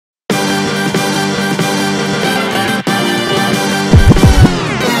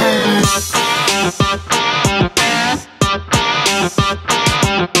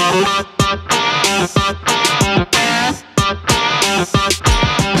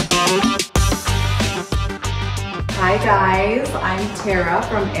Hi guys, I'm Tara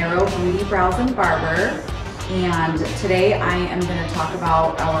from ℝ𝕠𝕩 Barber, and today I am going to talk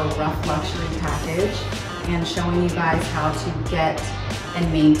about our rough luxury package and showing you guys how to get and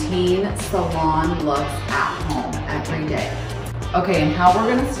maintain salon looks at home every day. Okay, and how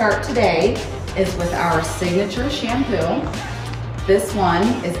we're going to start today is with our Signature Shampoo. This one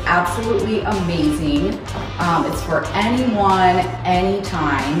is absolutely amazing. It's for anyone,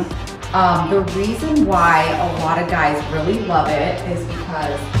 anytime. The reason why a lot of guys really love it is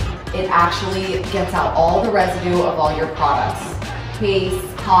because it actually gets out all the residue of all your products. Pastes,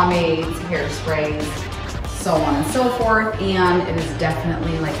 pomades, hairsprays, so on and so forth. And it is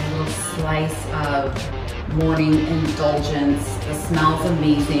definitely like a little slice of morning indulgence. The smell's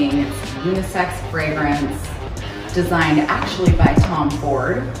amazing. It's unisex fragrance designed actually by Tom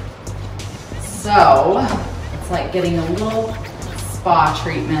Ford. So it's like getting a little spa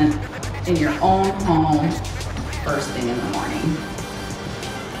treatment in your own home first thing in the morning.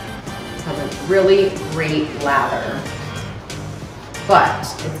 It has a really great lather, but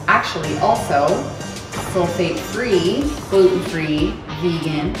it's actually also sulfate-free, gluten-free,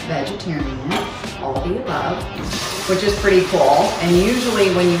 vegan, vegetarian, all of the above, which is pretty cool. And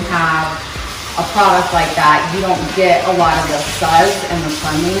usually when you have a product like that, you don't get a lot of the fuzz and the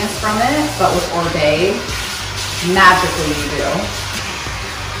cleanliness from it, but with Oribe, magically you do.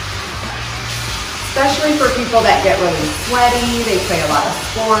 Especially for people that get really sweaty, they play a lot of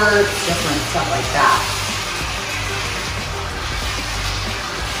sports, different stuff like that.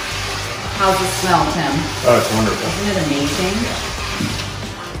 How's it smell, Tim? Oh, it's wonderful. Isn't it amazing?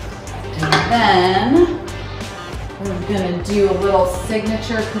 And then we're gonna do a little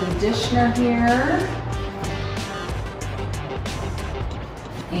signature conditioner here.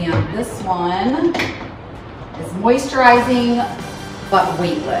 And this one is moisturizing but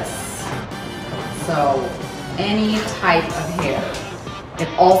weightless. So any type of hair. It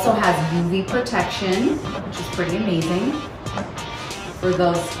also has UV protection, which is pretty amazing for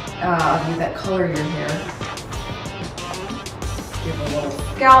those of you that color your hair. Give a little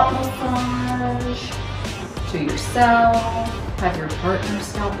scalp massage to yourself. Have your partner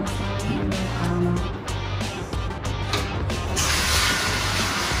scalp massage you. I don't know.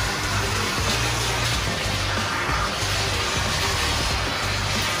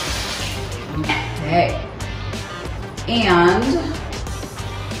 Okay, and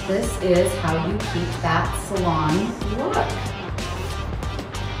this is how you keep that salon look.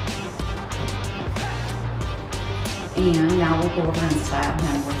 And now we'll go over and style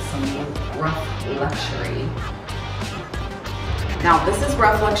him with some rough luxury. Now this is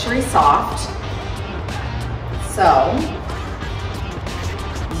rough luxury soft. So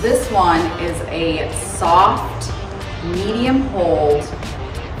this one is a soft, medium hold,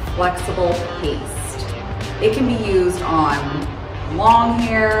 flexible paste. It can be used on long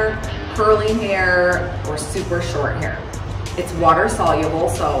hair, curly hair, or super short hair. It's water soluble,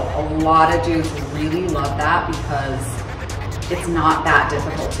 so a lot of dudes really love that because it's not that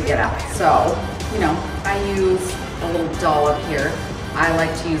difficult to get out. So, you know, I use a little dollop here. I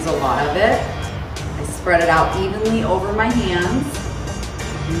like to use a lot of it. I spread it out evenly over my hands,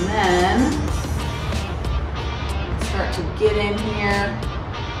 and then start to get in here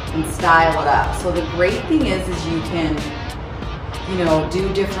and style it up. So the great thing is you can, you know, do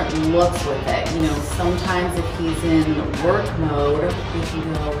different looks with it. You know, sometimes if he's in work mode, he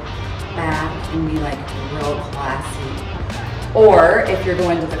can go back and be like real classy. Or if you're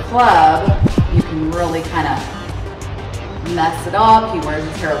going to the club, you can really kind of mess it up. He wears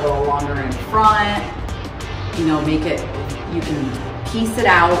his hair a little longer in front. You know, make it, you can piece it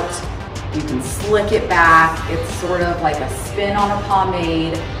out. You can slick it back. It's sort of like a spin on a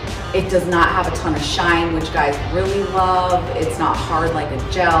pomade. It does not have a ton of shine, which guys really love. It's not hard like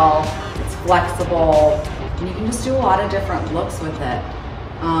a gel. It's flexible. And you can just do a lot of different looks with it.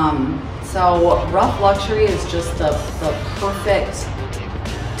 So rough luxury is just the perfect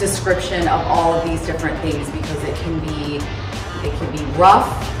description of all of these different things because it can be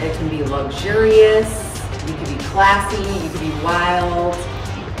rough, it can be luxurious, you can be classy, you can be wild,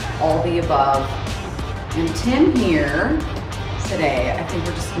 all the above. And Tim here today, I think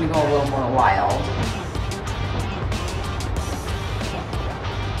we're just gonna go a little more wild.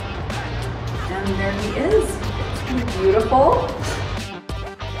 And there he is. Isn't he beautiful?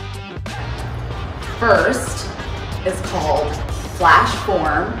 First is called Flash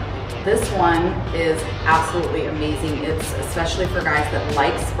Form. This one is absolutely amazing. It's especially for guys that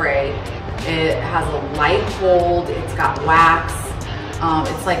like spray. It has a light hold, it's got wax.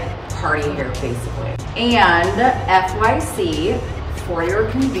 It's like party hair basically. And FYC, for your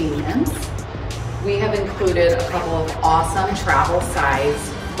convenience, we have included a couple of awesome travel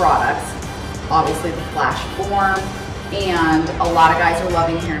size products. Obviously the flash form, and a lot of guys are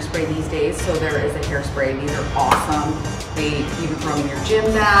loving hairspray these days, so there is a hairspray. These are awesome. You can throw them in your gym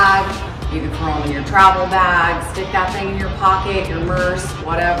bag, you can throw them in your travel bag, stick that thing in your pocket, your purse,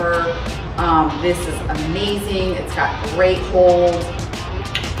 whatever. This is amazing. It's got great hold.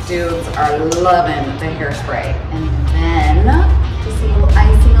 Dudes are loving the hairspray. And then, just a little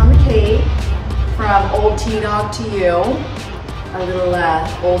icing on the cake from Old T-Dog to you, a little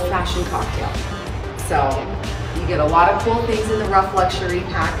old-fashioned cocktail. So you get a lot of cool things in the Rough Luxury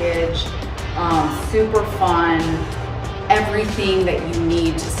package. Super fun. Everything that you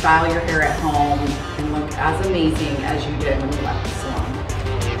need to style your hair at home and look as amazing as you did when you left.